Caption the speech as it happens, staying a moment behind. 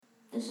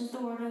This is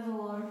the word of the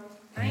Lord.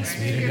 Thanks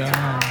be to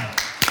God.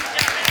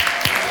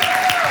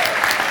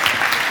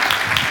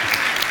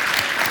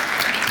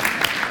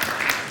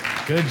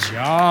 Good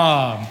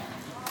job.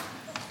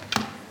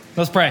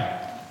 Let's pray.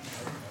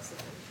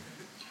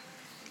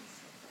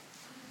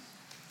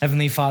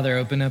 Heavenly Father,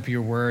 open up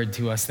your word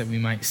to us that we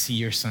might see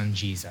your son,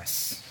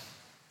 Jesus.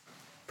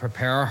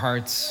 Prepare our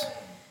hearts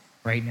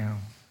right now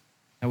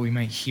that we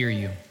might hear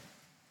you.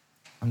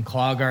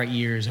 Unclog our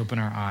ears, open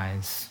our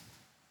eyes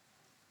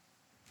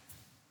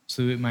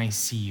so that we might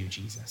see you,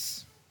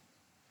 Jesus.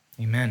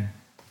 Amen.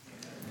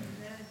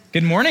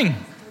 Good morning.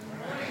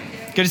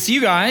 Good to see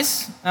you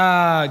guys. Go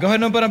ahead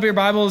and open up your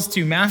Bibles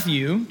to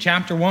Matthew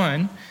chapter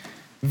 1,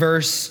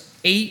 verse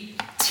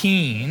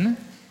 18.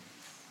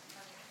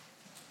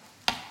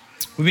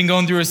 We've been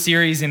going through a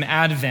series in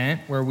Advent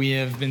where we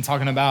have been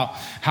talking about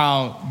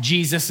how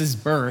Jesus'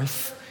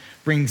 birth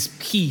brings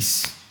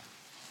peace.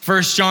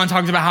 First John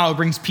talked about how it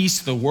brings peace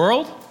to the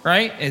world,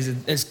 right?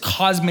 As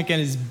cosmic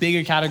and as big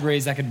a category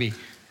as that could be.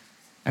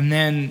 And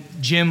then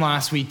Jim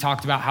last week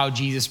talked about how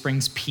Jesus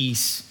brings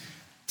peace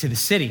to the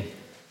city.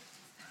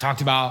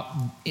 Talked about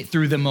it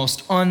through the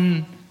most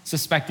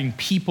unsuspecting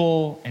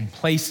people and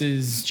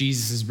places,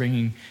 Jesus is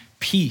bringing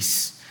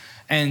peace.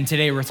 And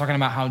today we're talking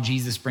about how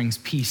Jesus brings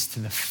peace to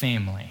the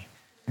family.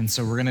 And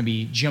so we're gonna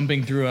be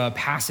jumping through a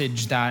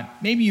passage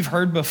that maybe you've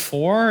heard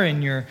before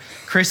in your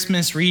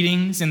Christmas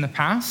readings in the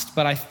past,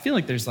 but I feel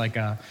like there's like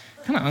a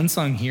kind of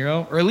unsung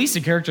hero, or at least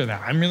a character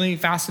that I'm really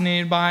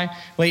fascinated by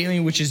lately,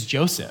 which is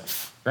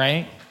Joseph,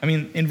 right? I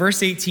mean, in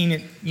verse 18,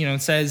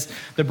 it says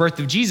the birth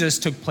of Jesus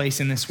took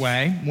place in this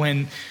way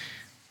when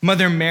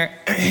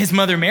his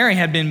mother Mary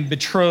had been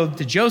betrothed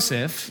to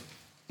Joseph.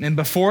 And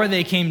before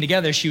they came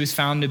together, she was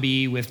found to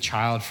be with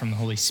child from the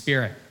Holy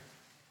Spirit.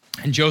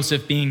 And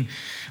Joseph, being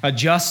a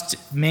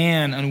just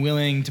man,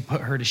 unwilling to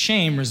put her to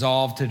shame,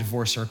 resolved to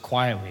divorce her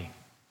quietly.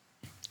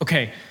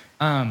 Okay,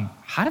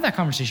 how did that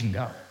conversation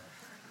go?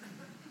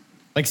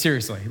 Like,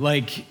 seriously,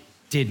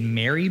 did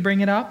Mary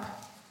bring it up?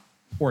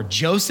 Or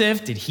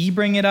Joseph, did he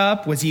bring it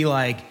up? Was he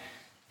like,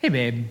 hey,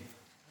 babe,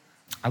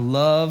 I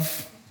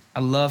love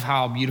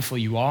how beautiful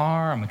you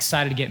are. I'm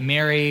excited to get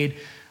married,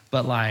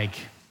 but like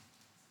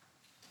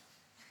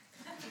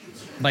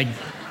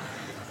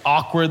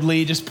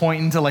awkwardly just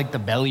pointing to like the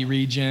belly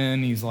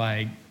region. He's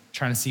like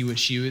trying to see what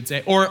she would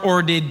say.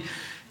 Or did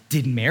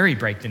Mary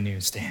break the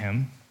news to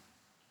him?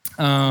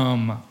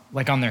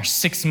 Like on their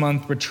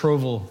 6-month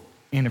betrothal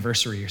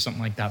anniversary or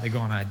something like that. They go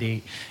on a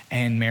date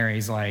and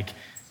Mary's like,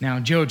 now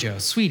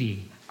Jojo,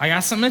 sweetie, I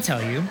got something to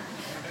tell you.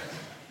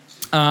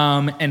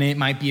 And it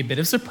might be a bit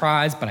of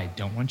surprise, but I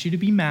don't want you to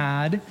be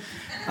mad.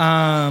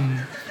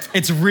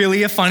 It's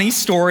really a funny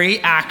story,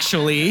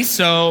 actually.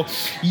 So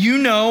you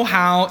know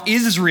how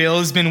Israel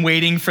has been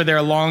waiting for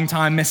their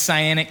longtime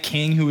messianic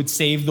king who would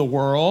save the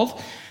world.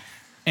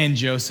 And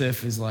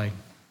Joseph is like,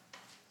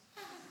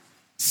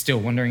 still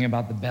wondering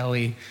about the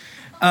belly.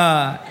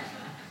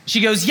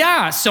 She goes,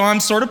 yeah, so I'm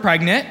sort of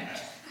pregnant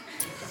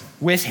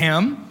with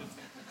him,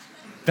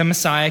 the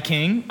Messiah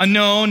king.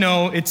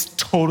 No, it's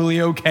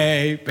totally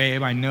okay,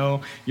 babe. I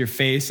know your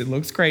face, it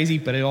looks crazy,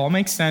 but it all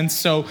makes sense.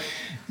 So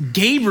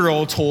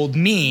Gabriel told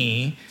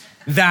me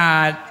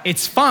that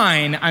it's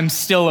fine, I'm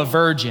still a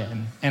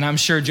virgin. And I'm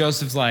sure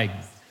Joseph's like,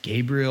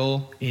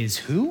 Gabriel is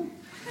who?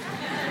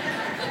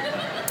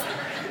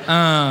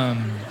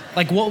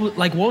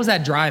 What was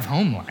that drive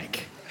home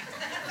like?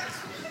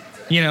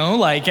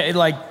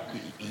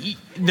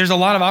 There's a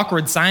lot of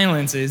awkward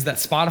silences that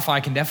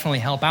Spotify can definitely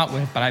help out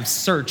with, but I've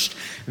searched.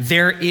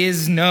 There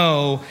is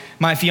no,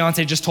 my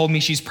fiance just told me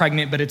she's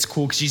pregnant, but it's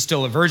cool because she's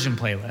still a virgin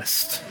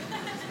playlist.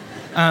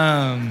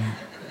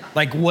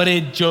 What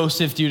did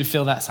Joseph do to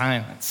fill that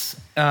silence?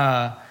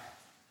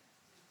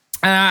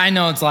 I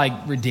know it's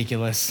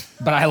ridiculous,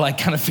 but I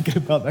kind of thinking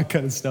about that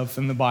kind of stuff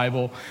in the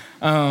Bible.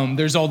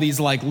 There's all these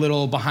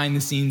little behind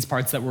the scenes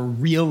parts that were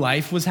real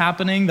life was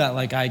happening that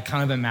I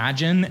kind of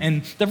imagine.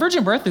 And the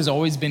virgin birth has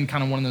always been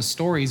kind of one of those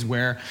stories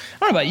where, I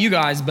don't know about you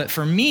guys, but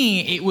for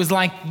me, it was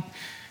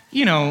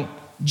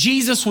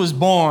Jesus was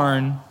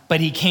born,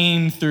 but he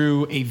came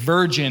through a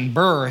virgin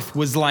birth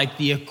was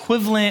the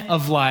equivalent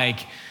of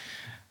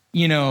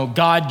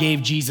God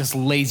gave Jesus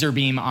laser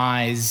beam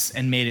eyes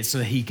and made it so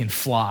that he can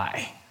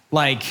fly.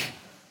 Like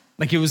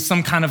it was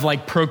some kind of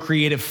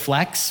procreative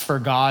flex for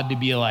God to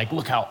be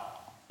look how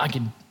I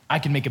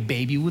can make a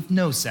baby with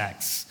no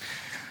sex.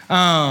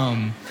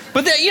 But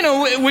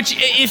that, which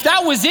if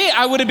that was it,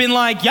 I would have been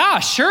yeah,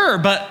 sure.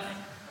 But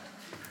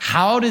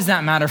how does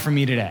that matter for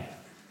me today?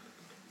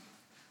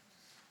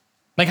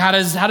 How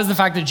does the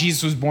fact that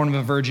Jesus was born of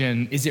a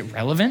virgin, is it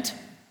relevant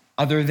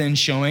other than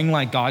showing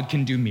God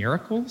can do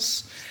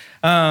miracles?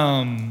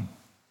 And,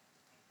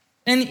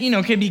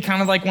 it could be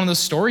kind of one of those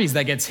stories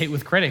that gets hit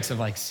with critics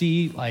of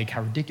see,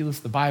 how ridiculous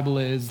the Bible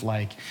is.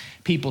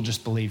 People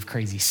just believe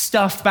crazy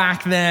stuff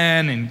back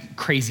then and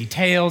crazy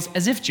tales,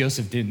 as if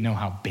Joseph didn't know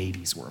how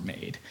babies were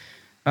made.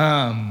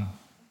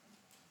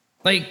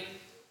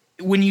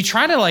 when you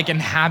try to like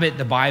inhabit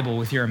the Bible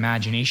with your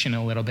imagination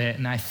a little bit,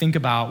 and I think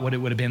about what it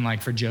would have been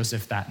like for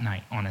Joseph that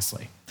night,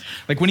 honestly.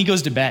 Like when he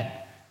goes to bed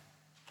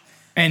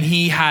and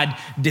he had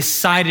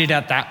decided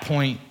at that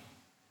point,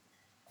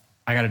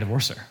 I got to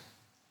divorce her.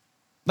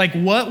 Like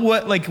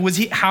like was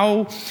he,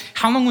 how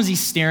long was he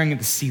staring at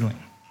the ceiling?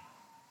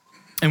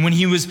 And when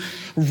he was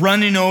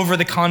running over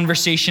the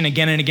conversation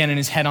again and again in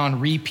his head on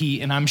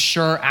repeat, and I'm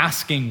sure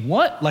asking,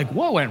 what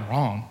went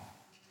wrong?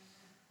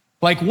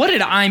 Like, what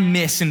did I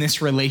miss in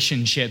this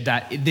relationship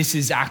that this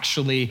is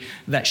actually,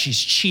 that she's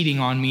cheating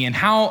on me? And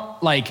how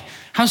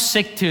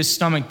sick to his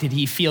stomach did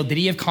he feel? Did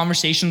he have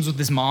conversations with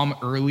his mom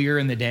earlier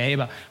in the day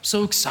about, I'm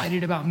so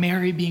excited about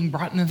Mary being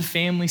brought into the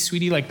family,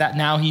 sweetie, like that?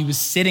 Now he was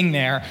sitting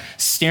there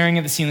staring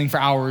at the ceiling for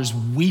hours,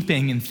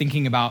 weeping and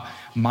thinking about,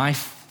 my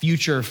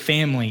future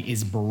family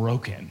is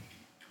broken.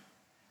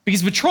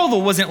 Because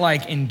betrothal wasn't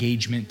like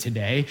engagement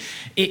today.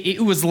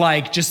 It was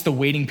like just the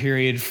waiting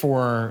period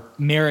for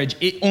marriage.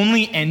 It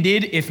only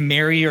ended if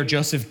Mary or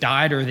Joseph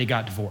died or they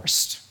got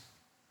divorced,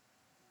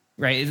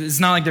 right? It's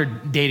not like they're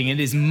dating.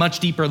 It is much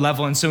deeper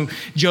level. And so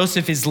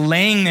Joseph is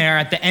laying there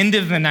at the end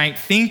of the night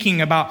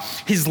thinking about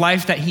his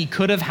life that he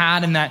could have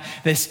had and that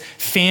this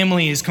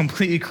family is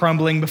completely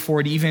crumbling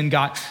before it even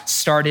got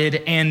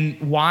started. And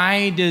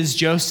why does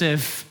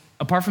Joseph,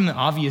 apart from the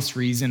obvious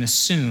reason,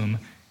 assume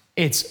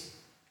it's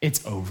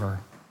over?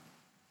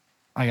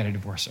 I got to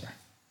divorce her.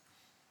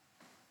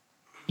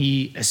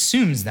 He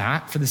assumes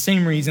that for the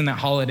same reason that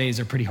holidays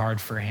are pretty hard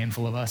for a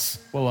handful of us,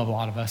 well, a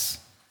lot of us.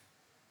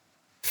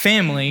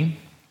 Family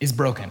is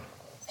broken.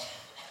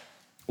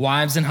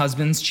 Wives and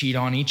husbands cheat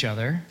on each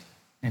other,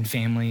 and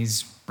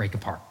families break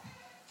apart.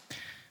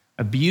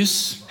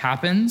 Abuse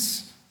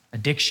happens,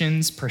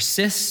 addictions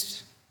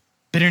persist,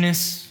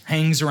 bitterness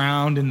hangs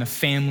around in the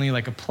family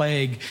like a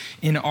plague.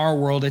 In our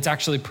world, it's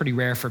actually pretty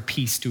rare for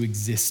peace to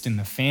exist in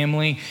the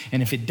family.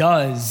 And if it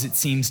does, it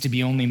seems to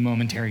be only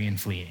momentary and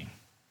fleeting.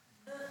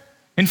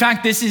 In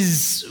fact, this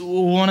is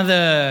one of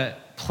the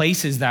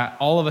places that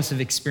all of us have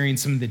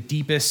experienced some of the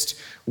deepest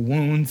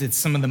wounds. It's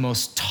some of the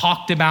most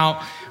talked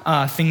about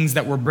things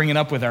that we're bringing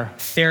up with our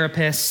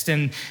therapist.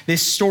 And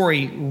this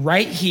story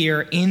right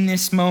here in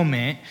this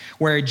moment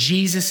where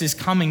Jesus is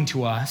coming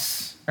to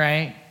us,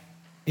 right,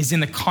 is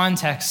in the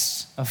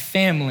context of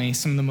family,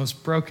 some of the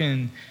most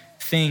broken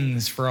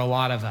things for a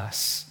lot of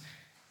us.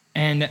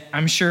 And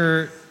I'm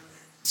sure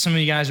some of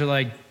you guys are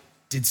like,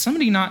 did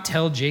somebody not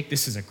tell Jake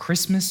this is a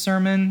Christmas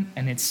sermon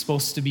and it's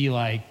supposed to be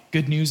like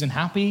good news and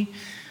happy?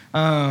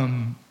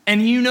 And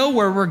you know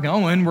where we're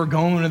going. We're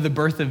going to the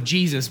birth of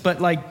Jesus. But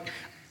like,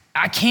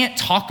 I can't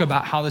talk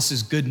about how this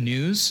is good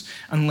news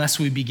unless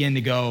we begin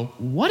to go,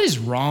 what is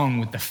wrong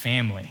with the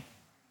family?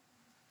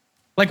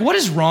 Like, what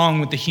is wrong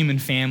with the human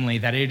family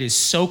that it is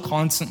so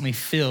constantly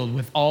filled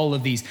with all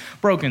of these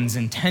brokens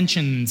and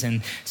tensions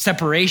and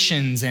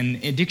separations and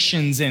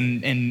addictions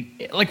and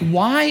like,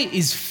 why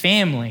is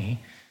family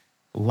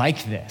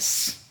like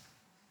this?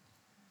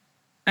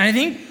 And I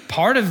think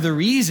part of the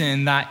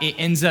reason that it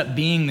ends up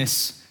being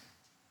this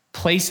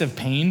place of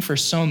pain for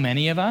so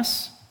many of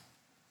us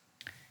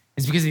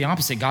is because of the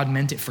opposite. God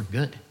meant it for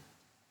good.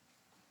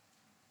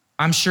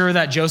 I'm sure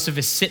that Joseph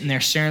is sitting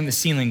there staring at the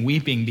ceiling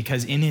weeping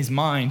because in his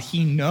mind,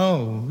 he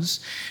knows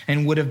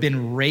and would have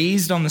been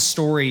raised on the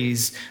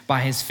stories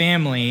by his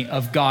family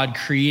of God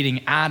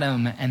creating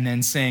Adam and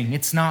then saying,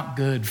 it's not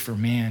good for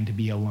man to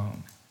be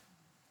alone.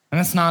 And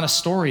that's not a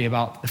story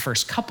about the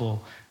first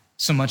couple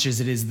so much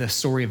as it is the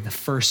story of the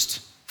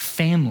first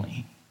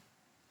family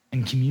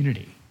and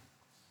community.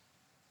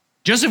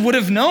 Joseph would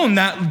have known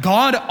that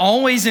God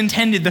always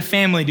intended the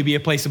family to be a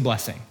place of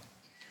blessing.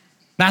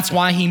 That's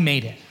why he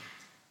made it.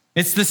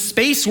 It's the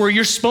space where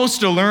you're supposed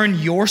to learn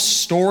your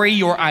story,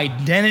 your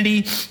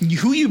identity,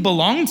 who you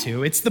belong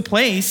to. It's the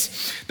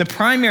place, the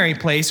primary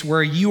place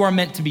where you are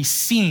meant to be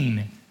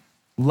seen,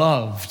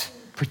 loved,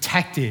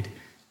 protected,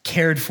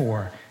 cared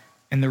for.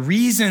 And the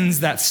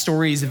reasons that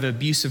stories of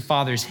abusive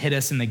fathers hit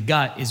us in the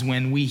gut is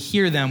when we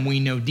hear them, we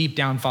know deep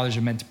down fathers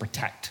are meant to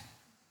protect.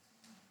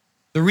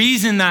 The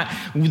reason that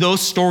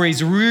those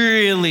stories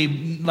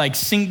really like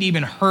sink deep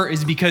and hurt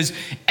is because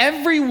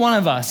every one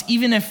of us,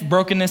 even if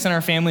brokenness in our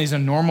family is a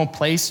normal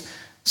place,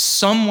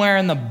 somewhere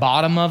in the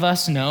bottom of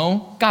us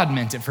know God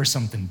meant it for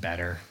something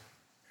better.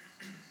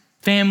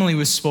 Family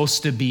was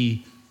supposed to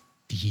be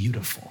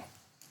beautiful.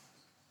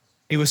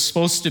 It was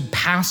supposed to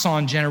pass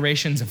on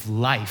generations of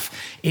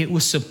life. It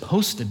was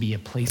supposed to be a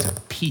place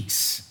of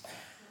peace.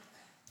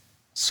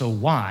 So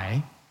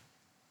why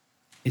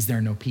is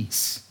there no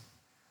peace?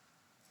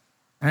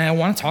 And I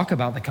want to talk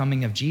about the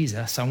coming of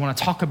Jesus. I want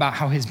to talk about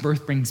how his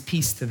birth brings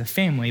peace to the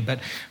family, but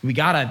we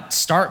got to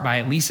start by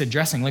at least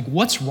addressing, like,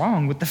 what's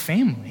wrong with the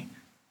family?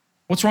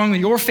 What's wrong with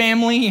your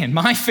family and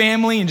my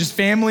family and just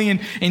family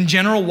in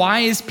general? Why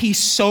is peace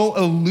so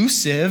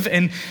elusive?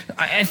 And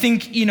I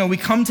think, we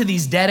come to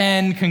these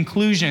dead-end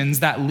conclusions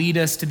that lead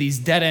us to these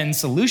dead-end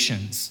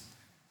solutions.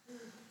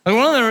 Like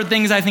one of the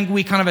things I think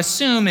we kind of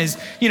assume is,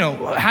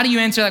 how do you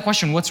answer that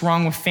question? What's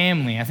wrong with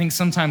family? I think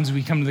sometimes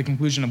we come to the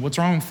conclusion of what's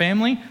wrong with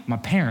family? My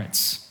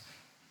parents.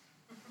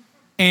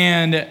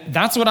 And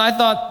that's what I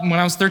thought when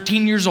I was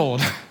 13 years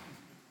old.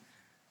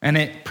 And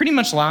it pretty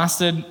much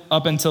lasted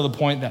up until the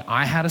point that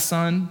I had a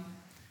son.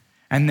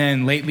 And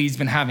then lately he's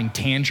been having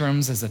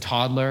tantrums as a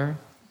toddler.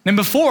 And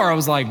before I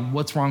was like,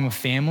 what's wrong with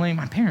family?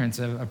 My parents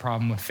have a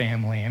problem with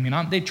family. I mean,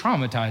 they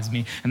traumatized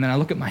me. And then I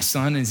look at my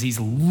son as he's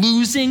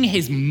losing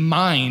his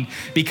mind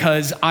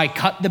because I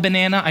cut the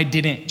banana. I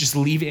didn't just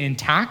leave it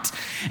intact.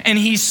 And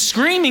he's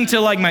screaming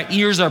till like my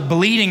ears are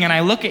bleeding. And I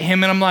look at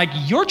him and I'm like,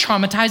 you're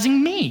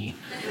traumatizing me.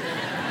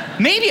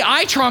 Maybe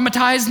I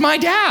traumatized my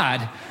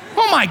dad.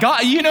 Oh my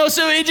God,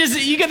 so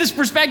you get this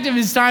perspective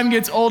as time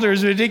gets older,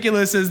 as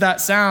ridiculous as that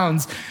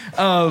sounds,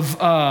 of,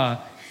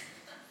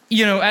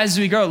 as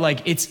we grow,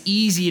 like it's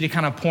easy to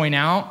kind of point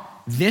out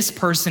this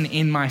person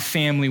in my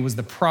family was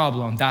the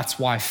problem. That's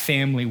why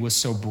family was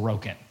so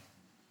broken.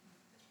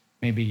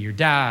 Maybe your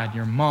dad,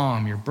 your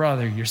mom, your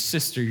brother, your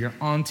sister, your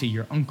auntie,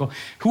 your uncle,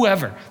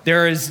 whoever.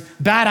 There is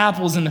bad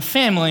apples in the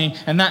family,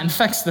 and that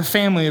infects the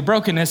family of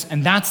brokenness,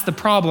 and that's the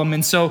problem.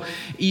 And so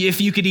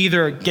if you could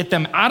either get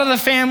them out of the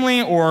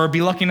family or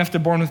be lucky enough to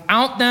be born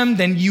without them,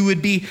 then you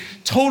would be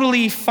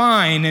totally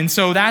fine. And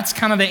so that's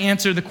kind of the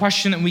answer to the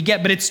question that we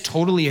get, but it's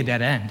totally a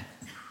dead end.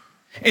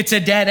 It's a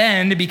dead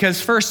end because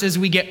first, as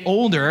we get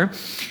older,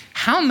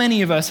 how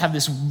many of us have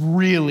this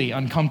really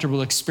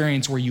uncomfortable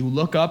experience where you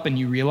look up and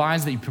you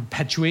realize that you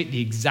perpetuate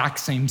the exact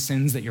same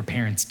sins that your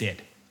parents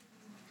did?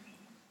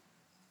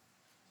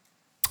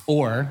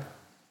 Or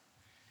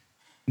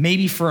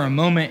maybe for a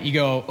moment you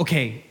go,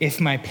 okay, if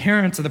my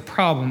parents are the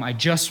problem, I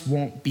just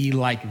won't be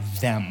like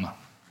them.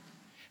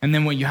 And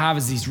then what you have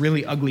is these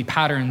really ugly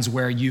patterns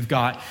where you've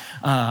got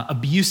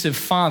abusive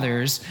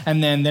fathers,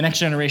 and then the next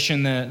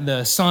generation,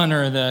 the son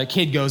or the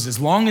kid goes, as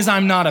long as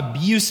I'm not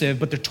abusive,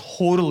 but they're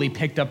totally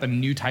picked up a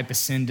new type of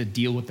sin to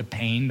deal with the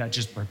pain that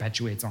just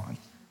perpetuates on.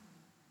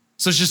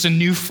 So it's just a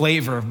new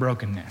flavor of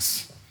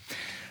brokenness.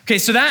 Okay,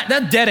 so that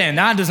dead end,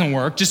 that doesn't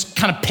work. Just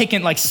kind of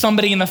picking like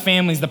somebody in the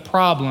family is the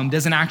problem,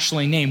 doesn't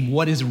actually name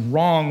what is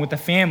wrong with the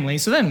family.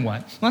 So then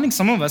what? Well, I think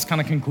some of us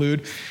kind of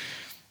conclude,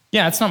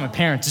 yeah, it's not my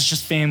parents, it's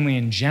just family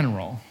in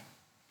general.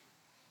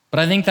 But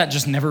I think that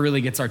just never really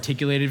gets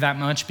articulated that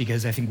much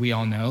because I think we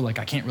all know, like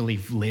I can't really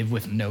live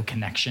with no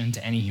connection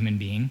to any human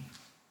being.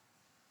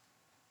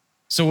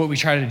 So what we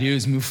try to do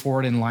is move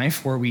forward in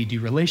life where we do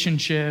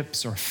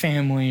relationships or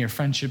family or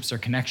friendships or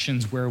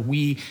connections where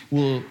we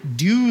will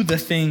do the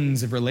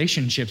things of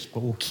relationships,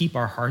 but we'll keep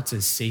our hearts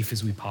as safe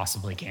as we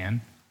possibly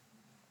can.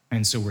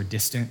 And so we're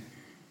distant,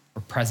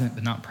 we're present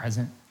but not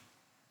present.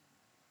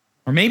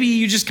 Or maybe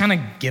you just kind of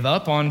give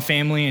up on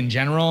family in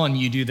general and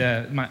you do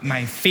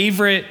my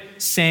favorite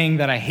saying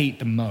that I hate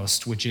the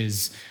most, which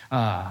is,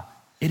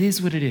 it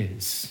is what it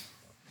is.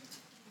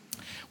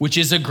 Which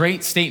is a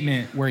great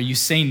statement where you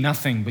say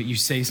nothing, but you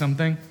say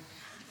something.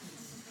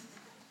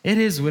 It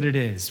is what it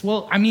is.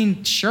 Well, I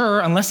mean, sure,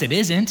 unless it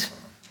isn't.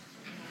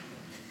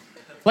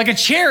 Like a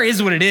chair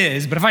is what it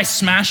is, but if I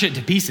smash it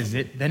to pieces,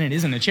 then it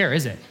isn't a chair,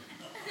 is it?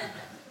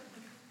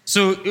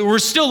 So we're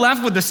still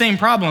left with the same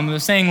problem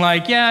of saying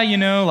like, yeah,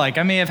 like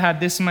I may have had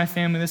this in my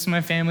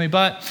family,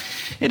 but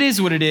it is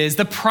what it is.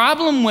 The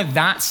problem with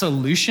that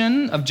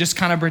solution of just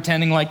kind of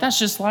pretending like that's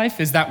just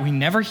life is that we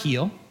never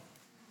heal.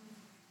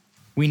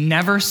 We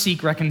never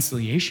seek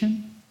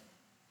reconciliation.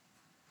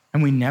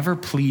 And we never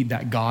plead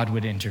that God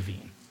would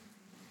intervene.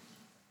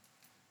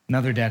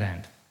 Another dead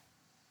end.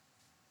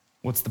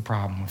 What's the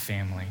problem with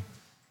family?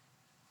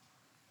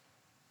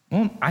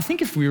 Well, I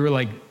think if we were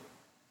like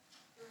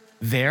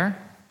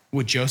there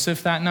with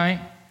Joseph that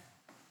night,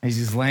 as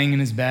he's laying in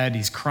his bed,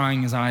 he's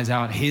crying his eyes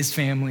out, his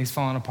family's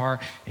falling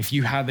apart. If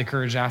you had the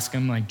courage to ask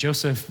him, like,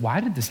 Joseph, why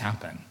did this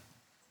happen?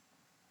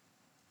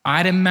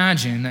 I'd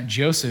imagine that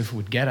Joseph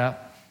would get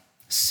up,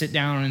 sit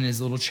down in his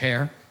little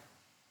chair,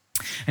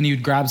 and he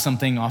would grab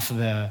something off of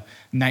the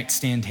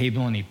nightstand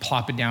table and he'd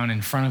plop it down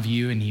in front of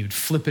you and he would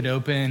flip it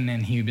open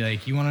and he would be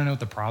like, you want to know what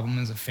the problem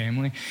is of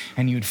family?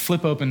 And he would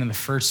flip open to the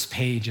first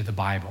page of the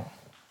Bible.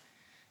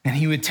 And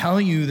he would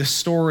tell you the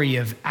story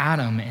of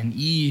Adam and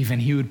Eve,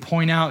 and he would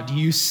point out, do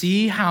you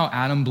see how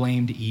Adam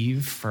blamed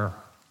Eve for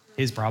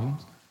his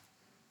problems?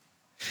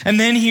 And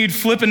then he would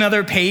flip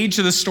another page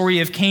to the story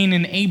of Cain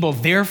and Abel,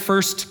 their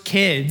first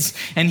kids,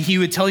 and he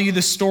would tell you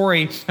the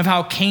story of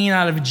how Cain,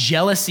 out of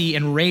jealousy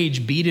and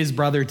rage, beat his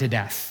brother to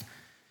death.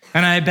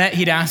 And I bet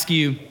he'd ask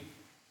you,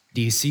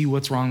 do you see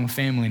what's wrong with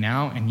family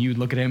now? And you'd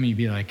look at him and you'd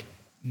be like,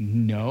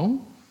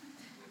 no.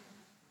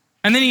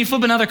 And then he'd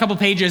flip another couple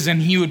pages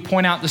and he would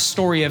point out the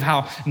story of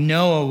how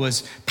Noah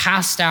was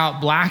passed out,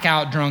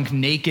 blackout drunk,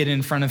 naked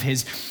in front of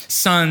his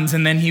sons.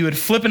 And then he would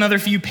flip another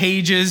few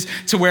pages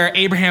to where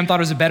Abraham thought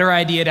it was a better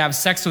idea to have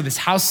sex with his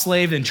house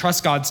slave than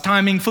trust God's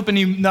timing. Flip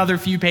another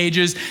few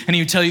pages and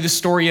he would tell you the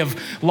story of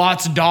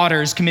Lot's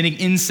daughters committing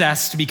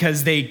incest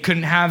because they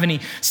couldn't have any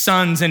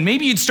sons. And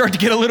maybe you'd start to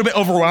get a little bit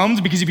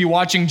overwhelmed because you'd be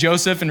watching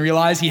Joseph and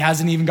realize he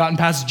hasn't even gotten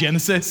past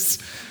Genesis.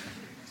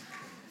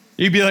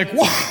 You'd be like,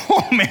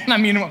 whoa, man, I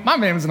mean, my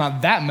family's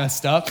not that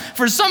messed up.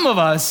 For some of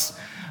us,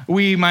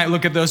 we might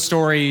look at those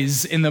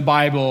stories in the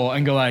Bible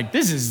and go like,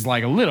 this is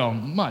like a little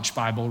much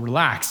Bible,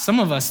 relax. Some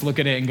of us look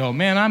at it and go,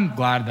 man, I'm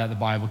glad that the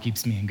Bible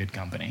keeps me in good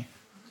company.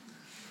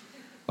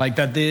 Like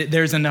that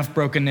there's enough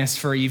brokenness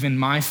for even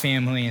my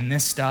family and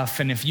this stuff.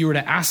 And if you were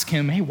to ask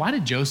him, hey, why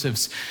did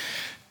Joseph's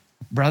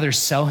brothers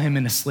sell him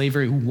into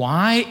slavery?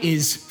 Why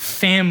is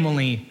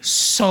family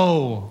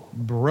so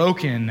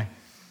broken?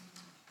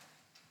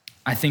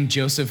 I think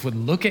Joseph would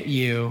look at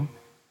you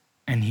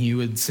and he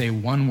would say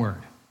one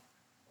word: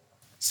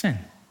 sin.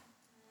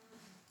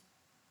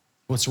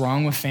 What's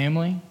wrong with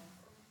family?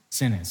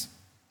 Sin is.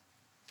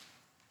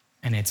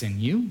 And it's in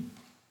you,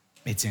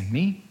 it's in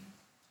me,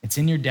 it's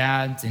in your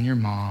dad, it's in your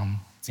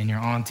mom, it's in your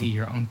auntie,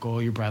 your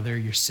uncle, your brother,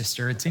 your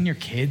sister, it's in your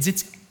kids,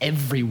 it's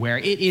everywhere.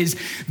 It is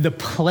the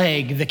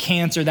plague, the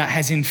cancer that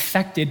has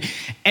infected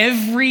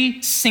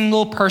every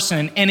single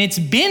person, and it's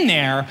been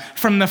there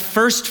from the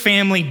first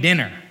family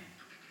dinner.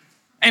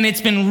 And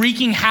it's been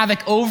wreaking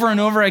havoc over and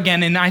over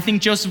again. And I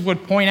think Joseph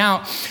would point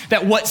out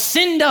that what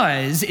sin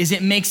does is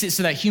it makes it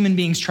so that human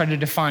beings try to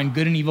define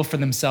good and evil for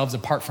themselves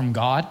apart from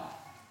God.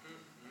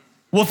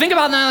 Well, think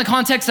about that in the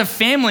context of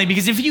family,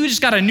 because if you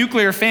just got a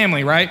nuclear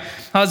family, right?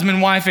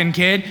 Husband, wife, and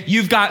kid,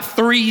 you've got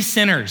 3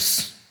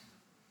 sinners,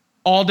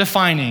 all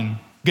defining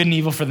good and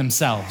evil for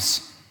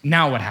themselves.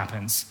 Now what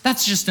happens?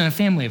 That's just in a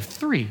family of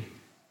 3.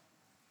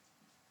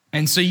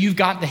 And so you've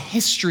got the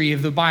history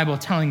of the Bible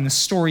telling the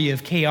story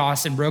of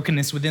chaos and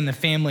brokenness within the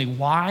family.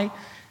 Why?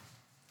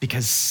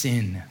 Because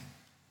sin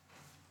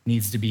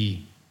needs to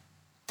be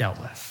dealt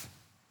with.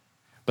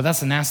 But that's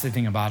the nasty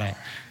thing about it.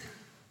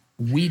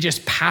 We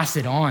just pass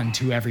it on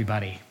to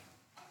everybody.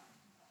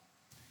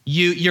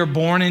 You're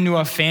born into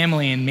a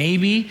family and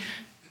maybe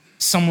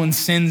someone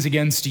sins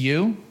against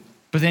you,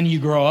 but then you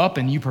grow up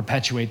and you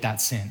perpetuate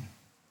that sin.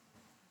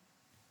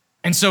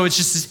 And so it's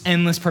just this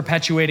endless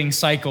perpetuating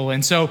cycle.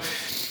 And so,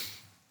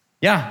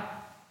 yeah,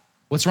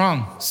 what's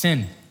wrong?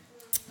 Sin.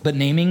 But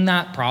naming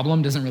that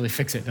problem doesn't really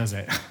fix it, does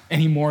it?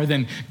 Any more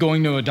than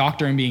going to a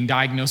doctor and being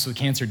diagnosed with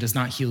cancer does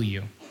not heal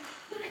you.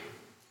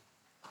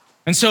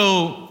 And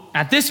so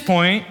at this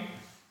point,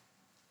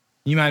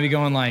 you might be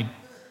going like,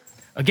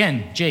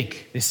 again,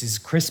 Jake, this is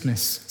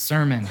Christmas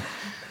sermon.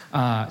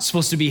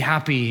 Supposed to be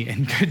happy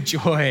and good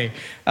joy.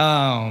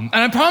 And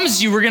I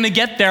promise you we're gonna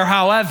get there,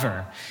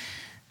 however.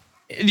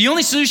 The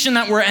only solution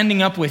that we're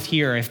ending up with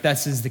here, if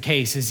this is the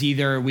case, is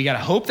either we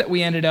gotta hope that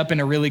we ended up in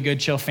a really good,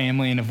 chill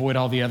family and avoid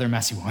all the other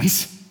messy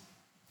ones,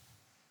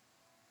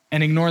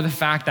 and ignore the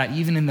fact that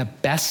even in the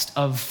best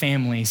of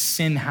families,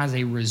 sin has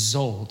a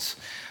result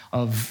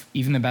of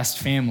even the best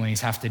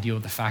families have to deal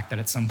with the fact that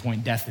at some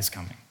point death is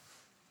coming.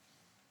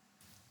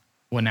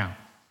 What now?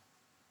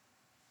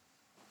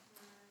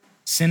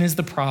 Sin is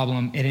the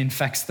problem, it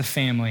infects the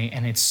family,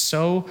 and it's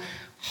so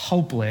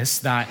hopeless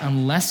that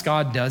unless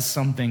God does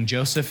something,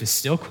 Joseph is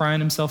still crying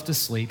himself to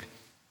sleep.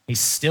 He's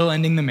still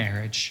ending the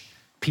marriage.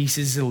 Peace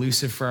is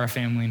elusive for our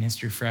family and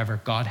history forever.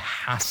 God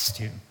has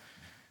to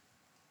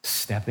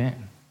step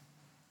in.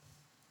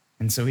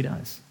 And so he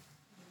does.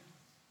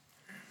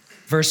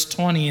 Verse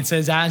 20, it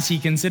says, as he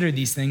considered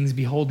these things,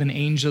 behold, an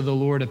angel of the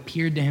Lord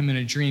appeared to him in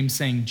a dream,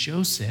 saying,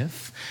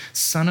 Joseph,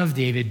 son of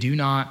David, do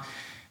not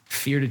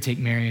fear to take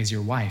Mary as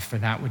your wife, for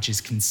that which is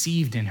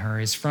conceived in her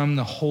is from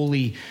the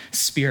Holy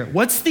Spirit.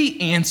 What's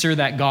the answer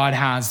that God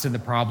has to the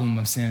problem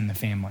of sin in the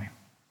family?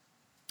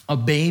 A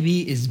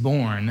baby is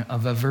born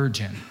of a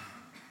virgin.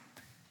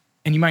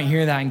 And you might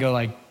hear that and go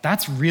like,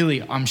 that's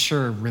really, I'm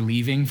sure,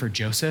 relieving for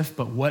Joseph,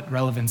 but what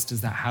relevance does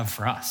that have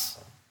for us?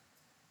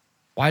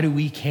 Why do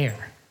we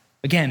care?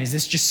 Again, is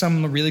this just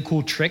some really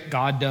cool trick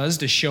God does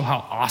to show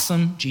how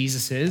awesome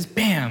Jesus is?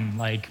 Bam,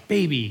 like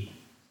baby,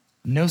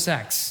 no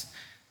sex.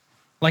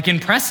 Like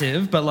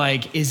impressive, but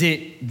like, is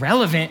it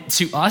relevant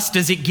to us?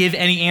 Does it give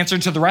any answer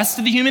to the rest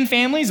of the human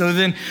families other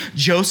than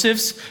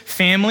Joseph's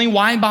family?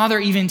 Why bother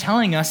even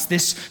telling us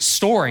this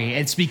story?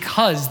 It's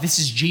because this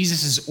is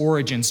Jesus's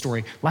origin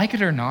story. Like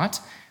it or not,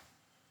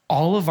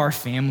 all of our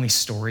family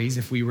stories,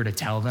 if we were to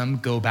tell them,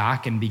 go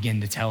back and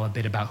begin to tell a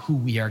bit about who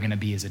we are gonna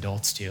be as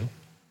adults too.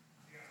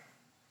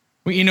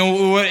 You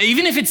know,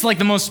 even if it's like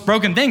the most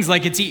broken things,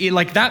 like it's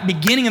like that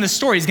beginning of the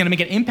story is going to make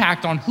an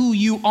impact on who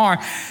you are.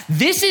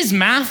 This is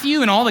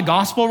Matthew and all the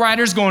gospel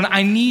writers going,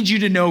 I need you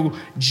to know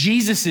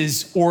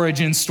Jesus's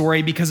origin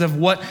story because of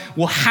what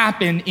will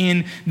happen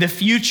in the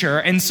future.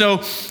 And so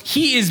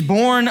he is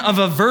born of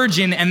a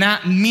virgin, and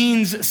that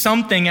means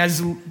something.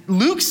 As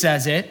Luke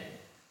says it,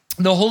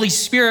 the Holy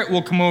Spirit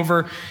will come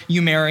over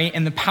you, Mary,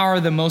 and the power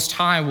of the Most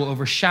High will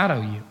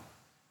overshadow you.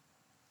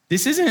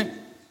 This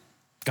isn't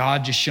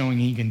God just showing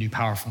he can do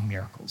powerful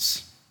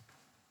miracles.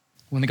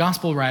 When the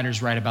gospel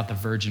writers write about the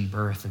virgin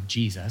birth of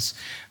Jesus,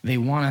 they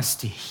want us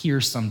to hear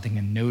something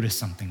and notice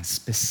something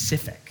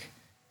specific.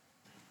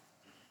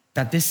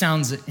 That this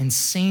sounds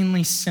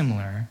insanely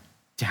similar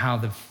to how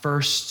the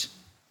first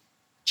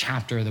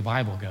chapter of the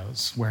Bible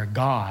goes, where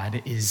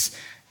God is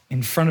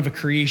in front of a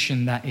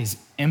creation that is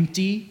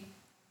empty,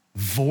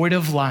 void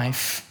of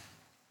life,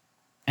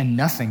 and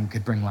nothing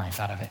could bring life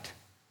out of it.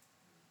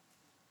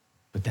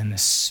 But then the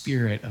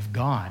Spirit of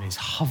God is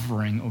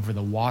hovering over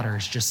the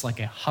waters, just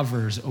like it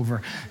hovers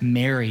over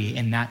Mary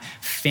and that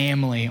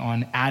family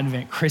on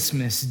Advent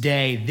Christmas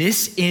Day.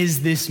 This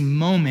is this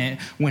moment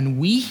when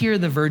we hear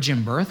the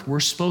virgin birth, we're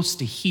supposed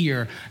to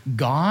hear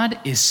God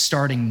is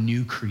starting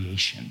new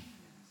creation.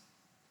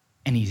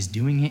 And he's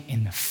doing it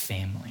in the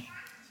family.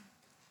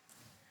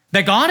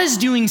 That God is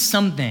doing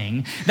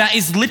something that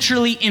is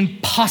literally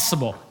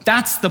impossible.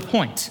 That's the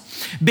point.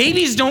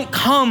 Babies don't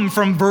come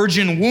from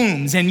virgin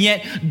wombs, and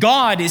yet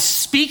God is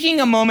speaking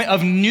a moment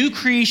of new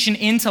creation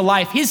into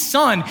life. His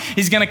son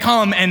is gonna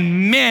come,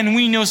 and man,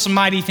 we know some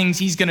mighty things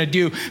he's gonna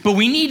do. But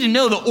we need to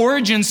know the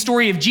origin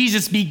story of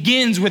Jesus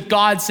begins with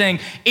God saying,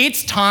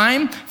 it's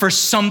time for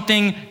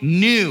something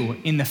new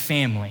in the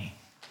family.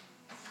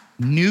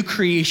 New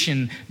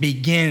creation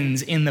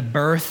begins in the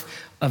birth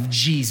of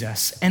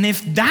Jesus. And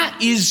if that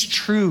is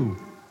true,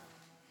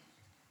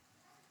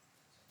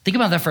 think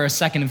about that for a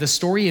second. If the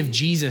story of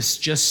Jesus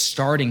just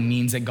starting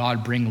means that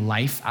God bring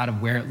life out of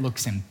where it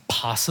looks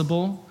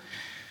impossible,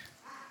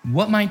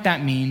 what might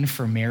that mean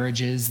for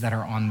marriages that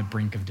are on the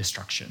brink of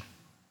destruction?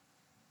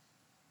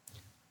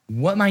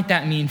 What might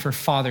that mean for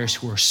fathers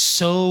who are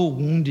so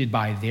wounded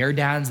by their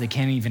dads they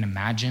can't even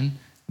imagine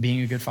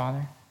being a good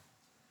father?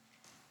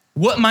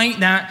 What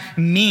might that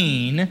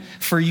mean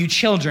for you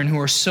children who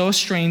are so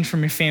estranged from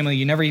your family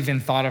you never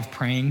even thought of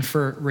praying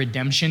for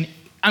redemption?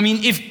 I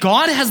mean, if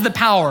God has the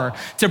power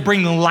to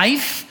bring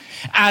life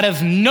out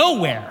of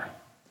nowhere,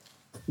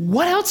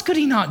 what else could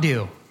he not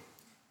do?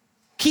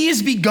 He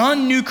has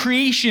begun new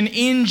creation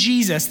in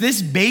Jesus.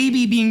 This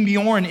baby being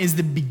born is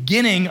the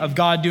beginning of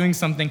God doing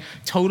something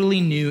totally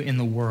new in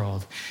the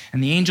world.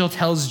 And the angel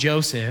tells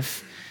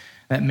Joseph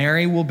that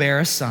Mary will bear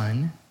a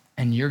son,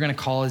 and you're gonna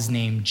call his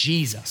name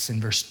Jesus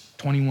in verse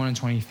 21 and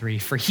 23,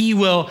 for he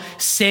will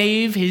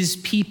save his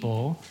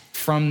people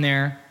from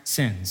their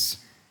sins.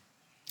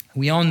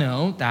 We all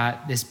know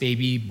that this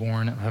baby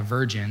born of a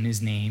virgin,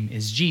 his name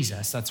is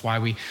Jesus. That's why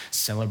we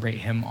celebrate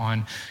him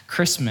on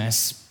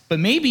Christmas. But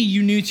maybe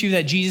you knew too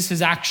that Jesus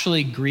is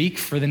actually Greek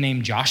for the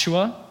name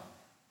Joshua.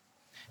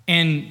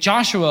 And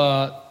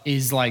Joshua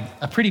is like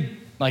a pretty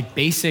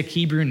basic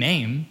Hebrew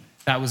name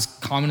that was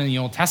common in the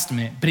Old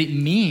Testament, but it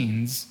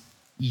means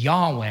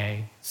Yahweh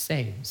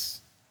saves.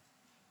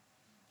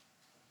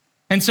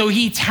 And so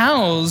he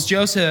tells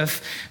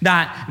Joseph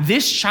that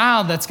this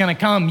child that's gonna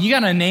come, you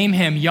gotta name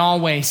him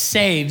Yahweh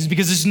saves,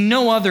 because there's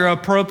no other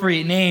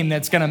appropriate name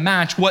that's gonna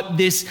match what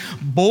this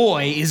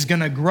boy is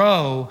gonna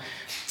grow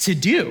to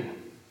do.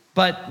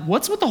 But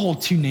what's with the whole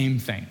two-name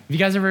thing? Have you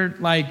guys ever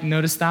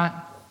noticed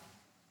that?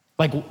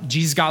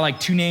 Jesus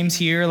got two names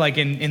here.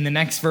 In the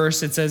next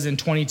verse, it says in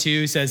 22,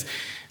 it says,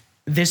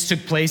 this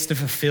took place to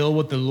fulfill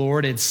what the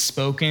Lord had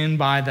spoken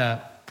by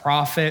the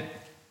prophet.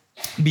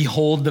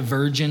 Behold, the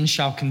virgin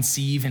shall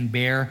conceive and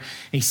bear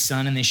a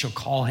son, and they shall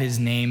call his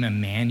name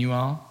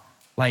Emmanuel.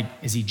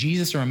 Is he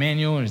Jesus or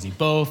Emmanuel, or is he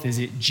both? Is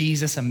it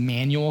Jesus,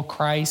 Emmanuel,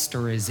 Christ,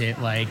 or is it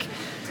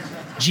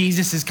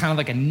Jesus is kind of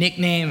like a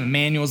nickname,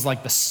 Emmanuel's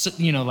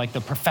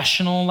the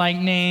professional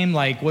name?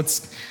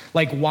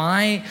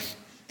 Why?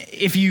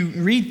 If you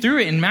read through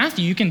it in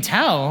Matthew, you can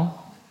tell,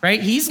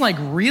 right? He's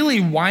really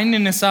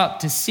winding us up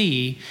to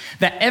see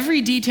that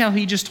every detail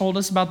he just told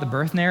us about the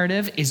birth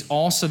narrative is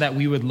also that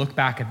we would look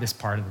back at this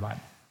part of the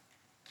Bible.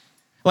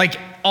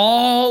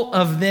 All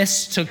of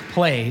this took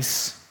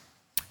place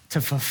to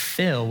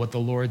fulfill what the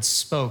Lord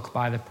spoke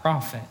by the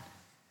prophet.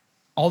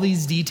 All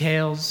these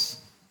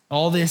details,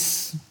 all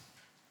this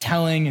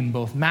telling in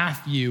both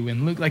Matthew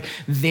and Luke,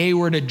 they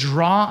were to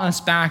draw us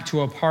back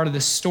to a part of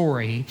the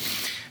story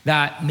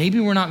that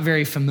maybe we're not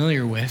very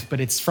familiar with, but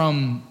it's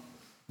from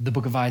the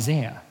book of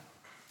Isaiah.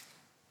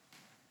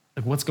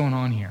 What's going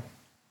on here?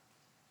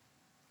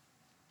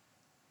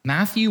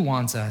 Matthew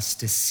wants us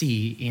to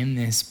see in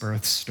this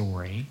birth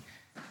story,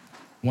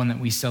 one that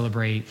we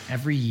celebrate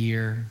every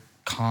year,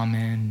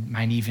 common,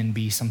 might even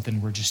be something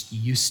we're just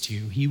used to.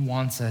 He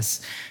wants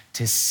us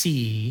to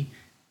see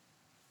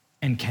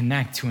and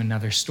connect to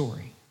another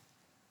story.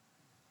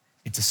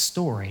 It's a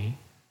story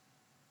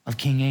of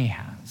King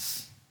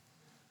Ahaz.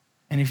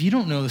 And if you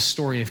don't know the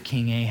story of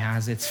King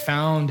Ahaz, it's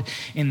found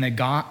in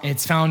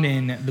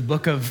the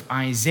book of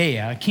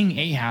Isaiah. King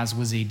Ahaz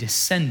was a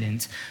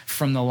descendant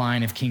from the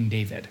line of King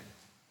David.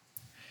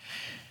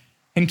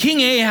 And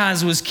King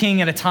Ahaz was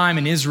king at a time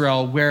in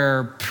Israel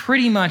where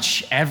pretty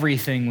much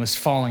everything was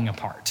falling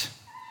apart.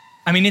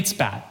 I mean, it's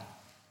bad.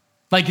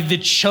 The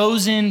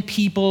chosen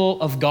people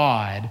of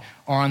God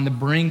are on the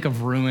brink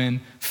of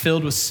ruin,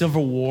 filled with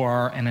civil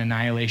war and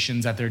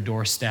annihilations at their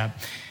doorstep.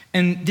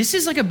 And this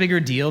is a bigger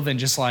deal than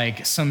just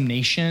some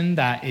nation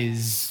that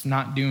is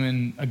not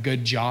doing a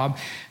good job.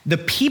 The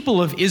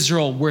people of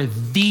Israel were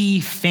the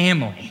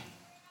family.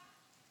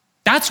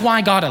 That's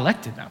why God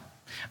elected them.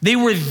 They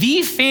were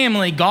the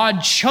family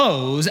God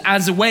chose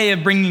as a way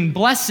of bringing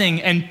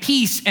blessing and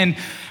peace and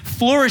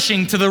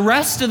flourishing to the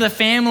rest of the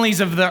families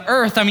of the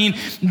earth. I mean,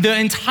 the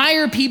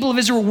entire people of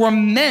Israel were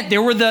meant. They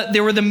were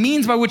the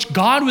means by which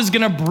God was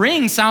going to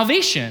bring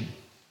salvation.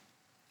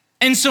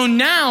 And so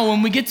now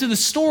when we get to the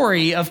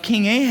story of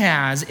King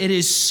Ahaz, it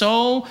is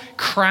so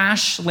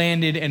crash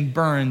landed and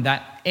burned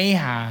that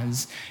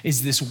Ahaz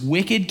is this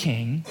wicked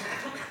king,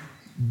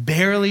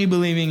 barely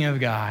believing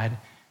of God,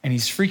 and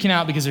he's freaking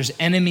out because there's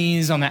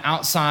enemies on the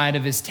outside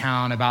of his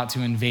town about to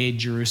invade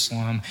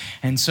Jerusalem.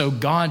 And so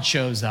God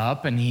shows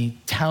up and he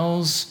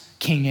tells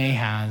King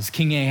Ahaz,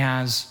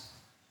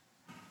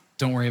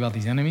 don't worry about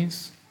these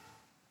enemies.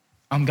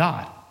 I'm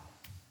God.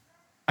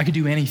 I could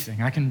do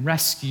anything. I can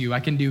rescue. I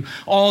can do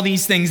all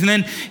these things. And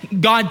then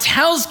God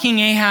tells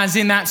King Ahaz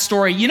in that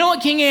story, you know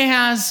what, King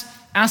Ahaz?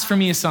 Ask for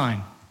me a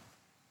sign.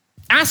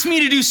 Ask me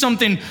to do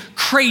something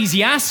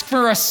crazy. Ask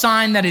for a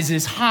sign that is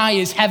as high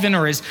as heaven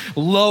or as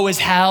low as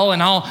hell,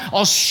 and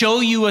I'll show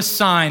you a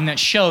sign that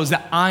shows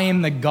that I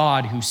am the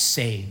God who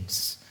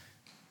saves,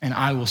 and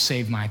I will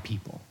save my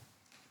people.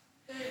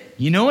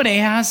 You know what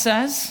Ahaz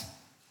says?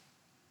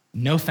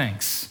 No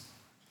thanks.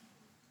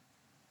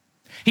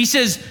 He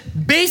says,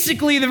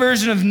 basically the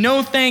version of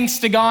no thanks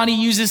to God.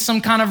 He uses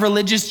some kind of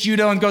religious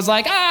judo and goes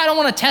like, I don't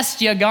want to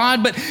test you,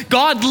 God. But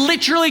God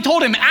literally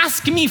told him,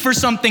 ask me for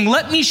something.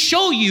 Let me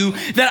show you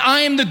that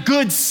I am the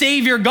good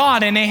Savior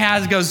God. And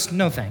Ahaz goes,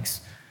 no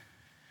thanks.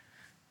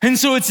 And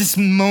so it's this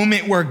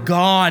moment where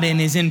God in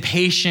his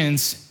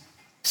impatience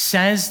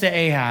says to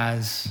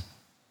Ahaz,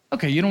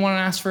 okay, you don't want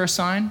to ask for a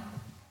sign?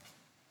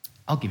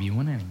 I'll give you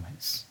one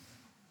anyways.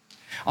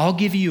 I'll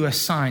give you a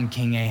sign,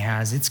 King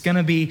Ahaz. It's going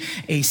to be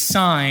a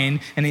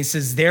sign. And it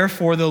says,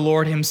 therefore, the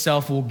Lord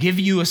himself will give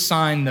you a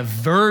sign. The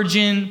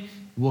virgin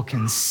will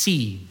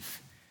conceive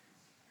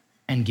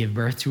and give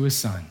birth to a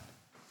son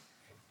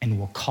and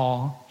will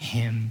call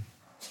him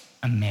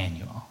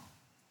Emmanuel,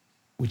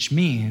 which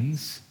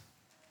means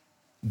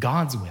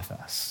God's with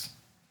us.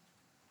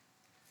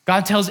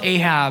 God tells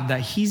Ahab that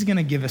he's going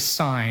to give a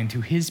sign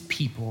to his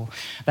people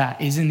that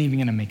isn't even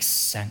going to make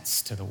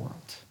sense to the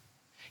world.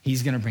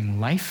 He's going to bring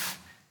life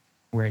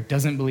where it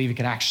doesn't believe it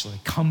could actually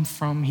come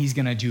from. He's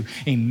going to do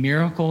a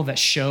miracle that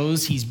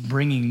shows he's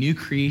bringing new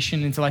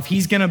creation into life.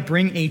 He's going to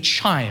bring a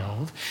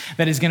child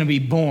that is going to be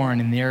born,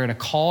 and they're going to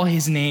call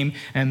his name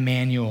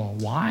Emmanuel.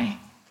 Why?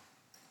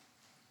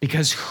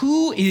 Because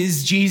who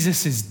is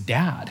Jesus'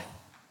 dad?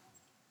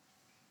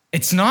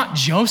 It's not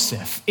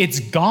Joseph, it's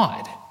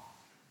God.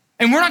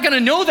 And we're not going to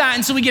know that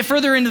until we get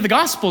further into the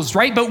Gospels,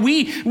 right? But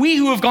we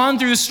who have gone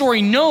through the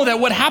story know that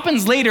what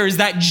happens later is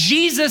that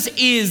Jesus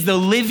is the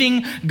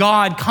living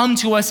God come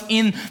to us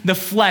in the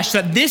flesh.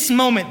 That this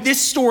moment,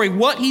 this story,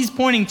 what he's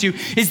pointing to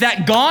is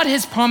that God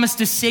has promised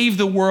to save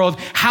the world.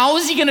 How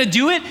is he going to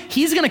do it?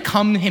 He's going to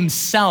come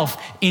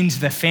himself into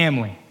the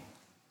family.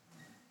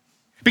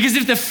 Because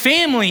if the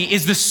family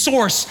is the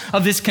source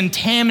of this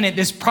contaminant,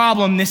 this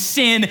problem, this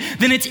sin,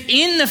 then it's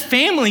in the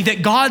family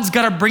that God's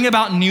got to bring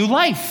about new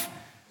life.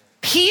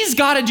 He's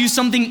got to do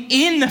something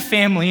in the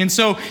family. And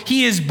so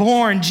he is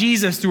born,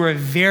 Jesus, through a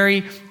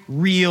very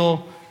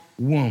real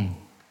womb.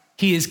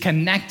 He is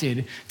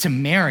connected to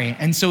Mary.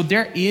 And so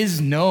there is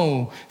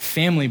no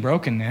family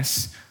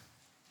brokenness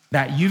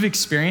that you've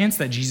experienced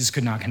that Jesus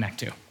could not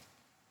connect to.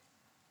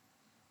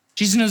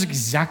 Jesus knows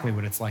exactly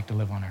what it's like to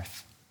live on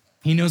earth.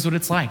 He knows what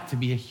it's like to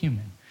be a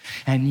human.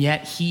 And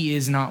yet he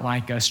is not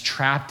like us,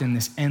 trapped in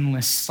this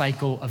endless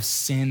cycle of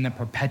sin that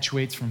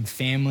perpetuates from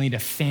family to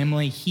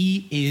family.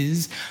 He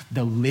is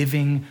the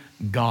living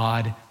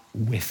God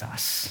with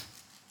us.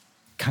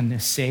 Come to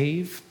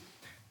save,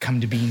 come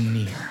to be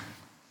near.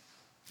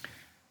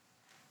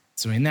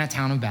 So in that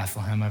town of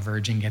Bethlehem, a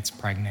virgin gets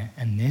pregnant,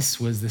 and this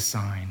was the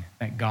sign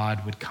that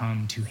God would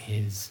come to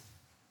his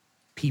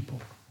people.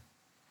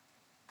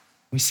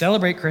 We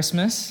celebrate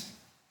Christmas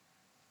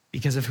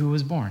because of who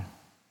was born.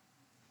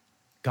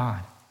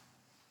 God,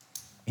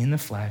 in the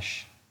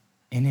flesh,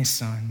 in his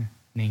son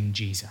named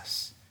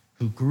Jesus,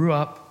 who grew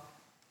up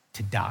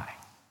to die.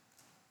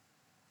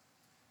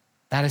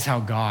 That is how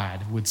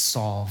God would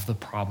solve the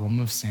problem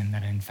of sin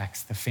that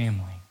infects the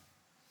family.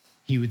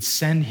 He would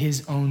send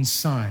his own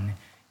son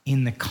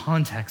in the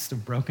context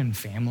of broken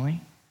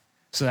family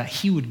so that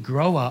he would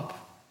grow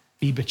up,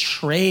 be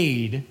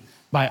betrayed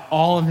by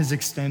all of his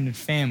extended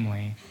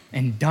family,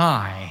 and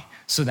die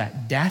so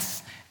that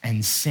death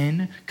and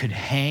sin could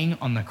hang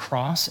on the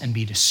cross and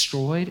be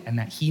destroyed, and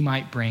that he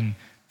might bring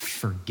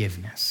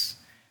forgiveness.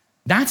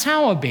 That's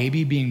how a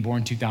baby being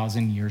born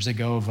 2,000 years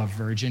ago of a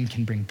virgin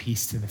can bring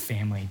peace to the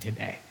family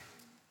today.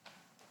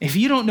 If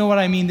you don't know what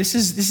I mean, this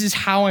is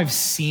how I've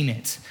seen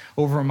it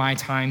over my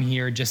time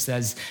here just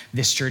as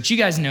this church. You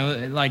guys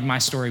know, like my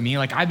story, me,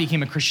 like I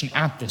became a Christian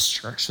at this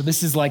church. So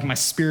this is like my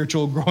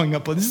spiritual growing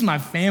up. This is my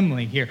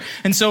family here.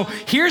 And so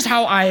here's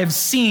how I have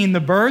seen the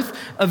birth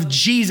of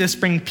Jesus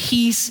bring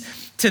peace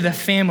to the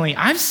family.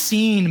 I've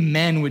seen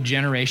men with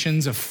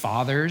generations of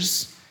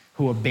fathers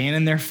who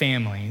abandon their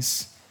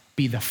families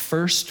be the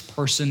first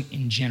person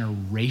in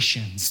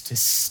generations to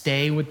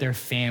stay with their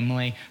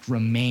family,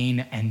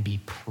 remain, and be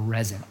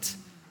present.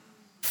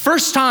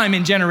 First time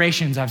in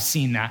generations I've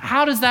seen that.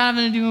 How does that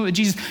have to do with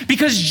Jesus?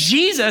 Because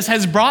Jesus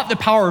has brought the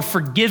power of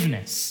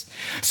forgiveness.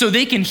 so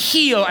they can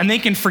heal and they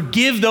can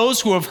forgive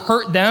those who have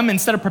hurt them.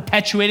 Instead of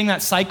perpetuating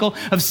that cycle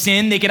of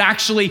sin, they could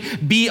actually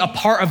be a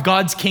part of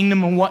God's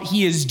kingdom and what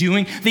he is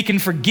doing. They can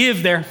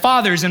forgive their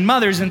fathers and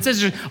mothers and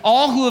sisters,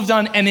 all who have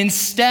done, and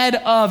instead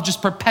of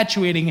just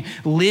perpetuating,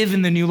 live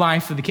in the new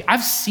life of the king.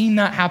 I've seen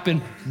that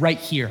happen right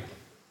here.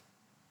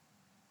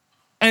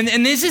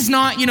 And this is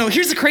not,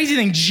 here's the crazy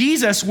thing.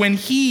 Jesus, when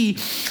he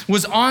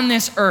was on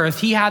this earth,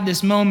 he had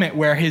this moment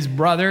where his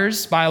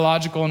brothers,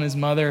 biological, and his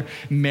mother,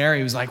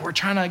 Mary, was like, we're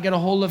trying to get a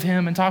hold of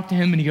him and talk to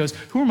him. And he goes,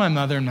 who are my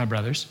mother and my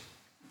brothers?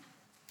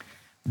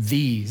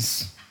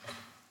 These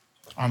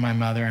are my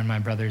mother and my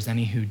brothers,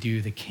 any who do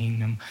the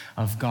kingdom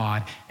of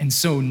God. And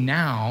so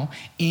now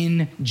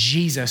in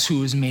Jesus,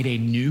 who has made a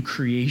new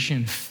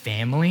creation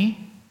family,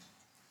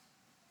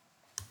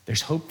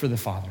 there's hope for the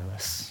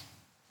fatherless.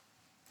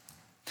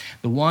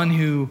 The one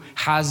who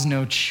has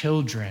no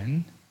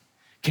children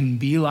can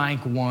be like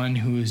one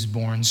who has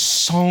borne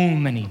so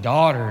many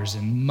daughters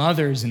and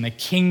mothers in the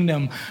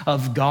kingdom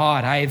of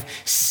God. I've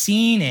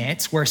seen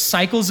it where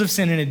cycles of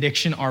sin and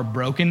addiction are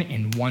broken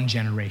in one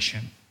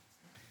generation.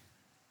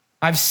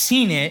 I've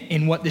seen it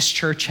in what this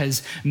church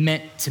has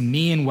meant to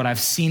me and what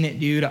I've seen it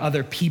do to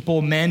other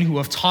people, men who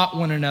have taught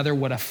one another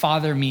what a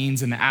father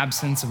means in the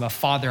absence of a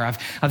father.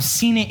 I've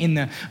seen it in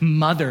the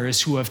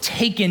mothers who have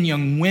taken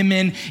young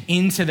women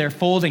into their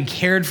fold and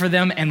cared for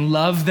them and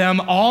loved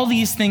them. All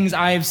these things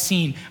I have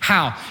seen.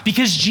 How?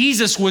 Because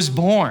Jesus was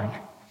born.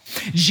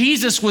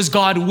 Jesus was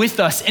God with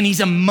us, and he's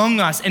among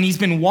us, and he's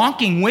been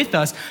walking with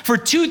us for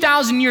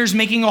 2,000 years,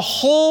 making a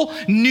whole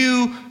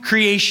new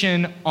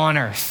creation on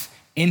earth.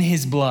 In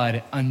his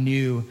blood, a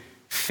new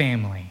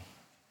family.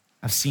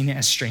 I've seen it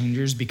as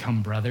strangers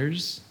become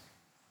brothers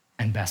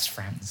and best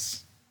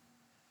friends.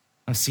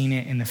 I've seen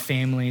it in the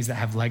families that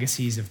have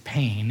legacies of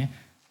pain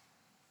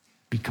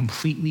be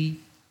completely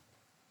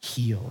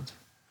healed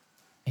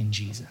in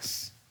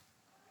Jesus.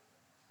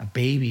 A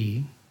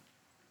baby,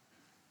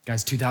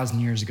 guys, 2,000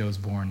 years ago was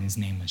born. His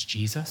name was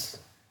Jesus.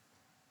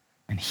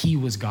 And he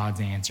was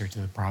God's answer to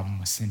the problem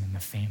with sin in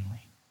the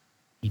family.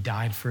 He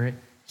died for it.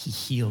 He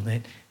healed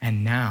it.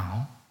 And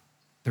now,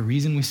 the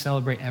reason we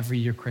celebrate every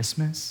year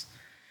Christmas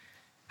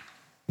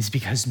is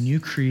because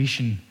new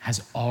creation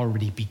has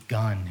already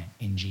begun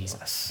in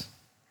Jesus.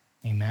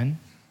 Amen?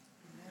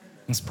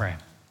 Let's pray.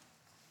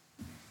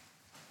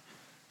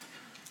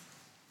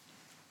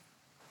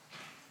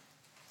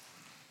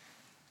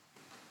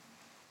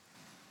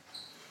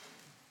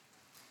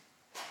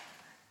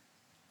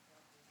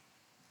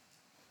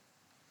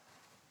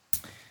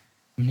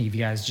 I'm going to give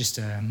you guys just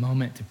a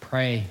moment to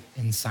pray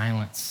in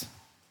silence.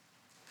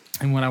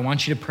 And what I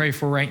want you to pray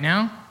for right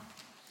now,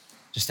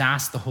 just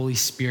ask the Holy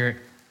Spirit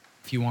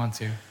if you want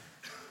to.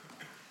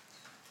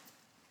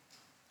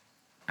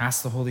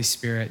 Ask the Holy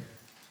Spirit,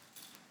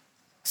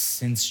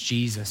 since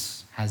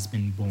Jesus has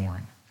been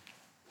born,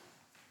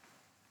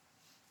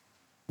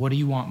 what do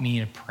you want me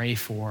to pray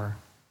for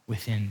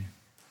within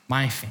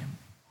my family?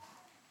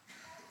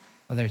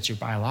 Whether it's your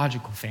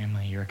biological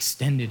family, your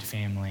extended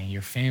family,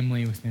 your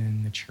family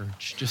within the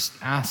church, just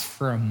ask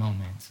for a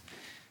moment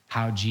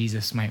how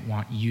Jesus might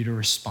want you to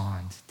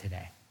respond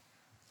today.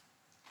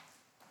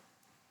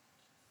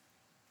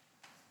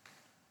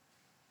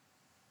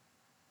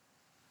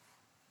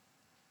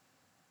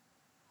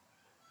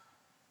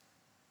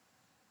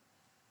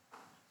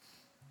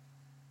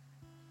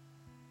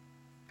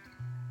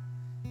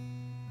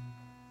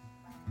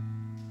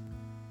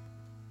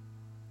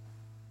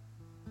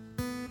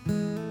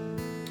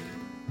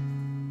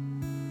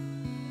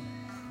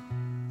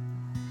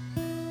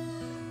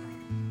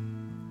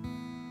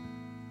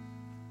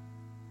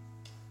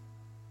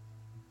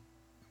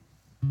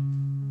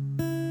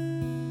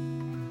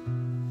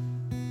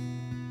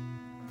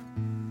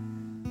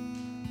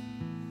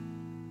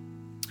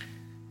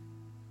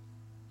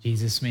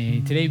 Jesus,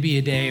 may today be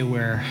a day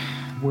where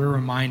we're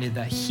reminded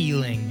that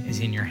healing is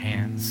in your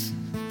hands,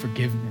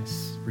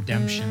 forgiveness,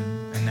 redemption,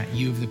 and that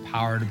you have the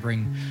power to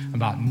bring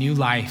about new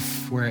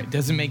life where it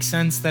doesn't make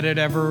sense that it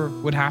ever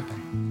would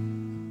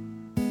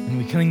happen. And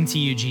we cling to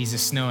you,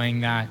 Jesus, knowing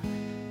that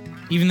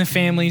even the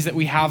families that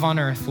we have on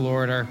earth,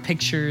 Lord, are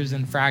pictures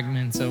and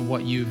fragments of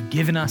what you've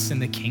given us in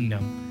the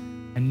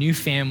kingdom, a new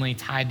family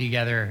tied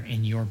together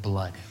in your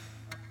blood,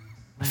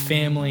 a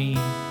family,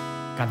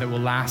 God, that will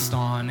last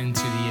on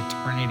into the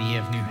eternity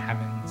of new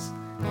heavens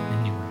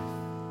and new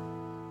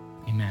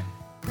earth. Amen.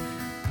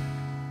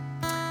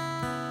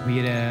 We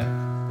get a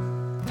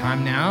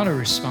time now to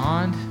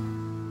respond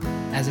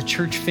as a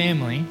church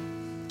family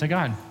to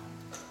God.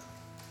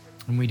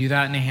 And we do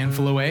that in a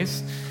handful of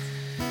ways.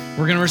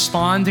 We're going to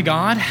respond to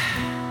God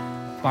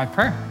by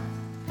prayer.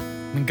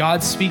 When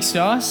God speaks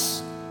to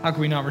us, how can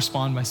we not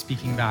respond by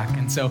speaking back?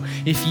 And so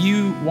if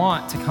you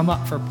want to come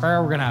up for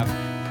prayer, we're going to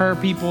have prayer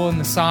people on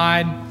the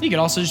side. You could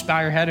also just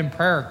bow your head in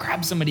prayer or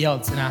grab somebody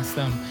else and ask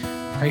them,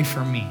 pray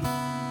for me.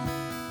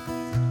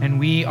 And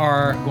we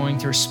are going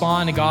to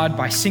respond to God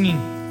by singing.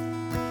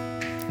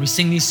 We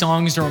sing these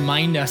songs to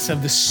remind us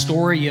of the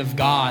story of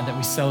God that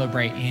we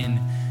celebrate in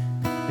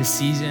the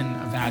season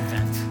of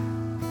Advent.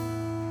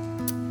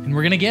 And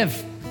we're gonna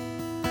give.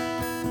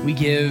 We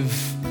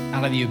give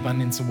out of the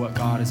abundance of what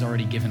God has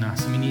already given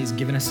us. I mean, he's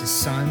given us his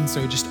son,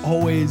 so it just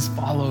always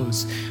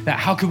follows that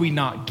how could we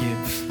not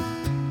give?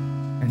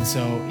 And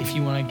so if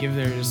you wanna give,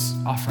 there's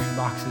offering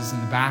boxes in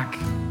the back.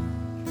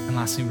 And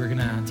lastly, we're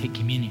gonna take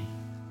communion.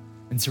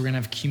 And so we're gonna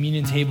have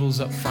communion tables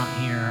up front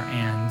here,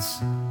 and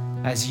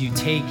as you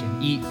take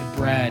and eat the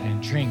bread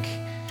and drink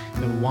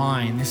the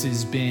wine, this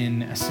has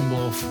been a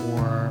symbol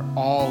for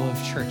all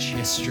of church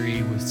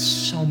history with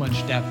so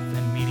much depth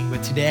and meaning.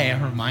 But today,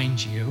 I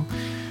remind you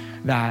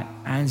that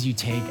as you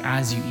take,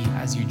 as you eat,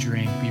 as you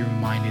drink, be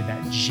reminded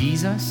that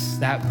Jesus,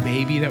 that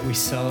baby that we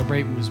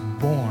celebrate, was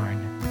born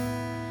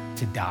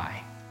to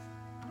die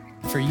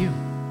for you,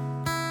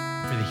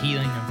 for the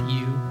healing of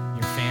you,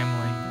 your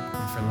family,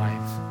 and for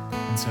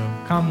life. And so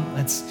come,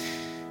 let's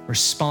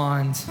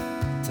respond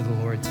to the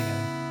Lord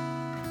together.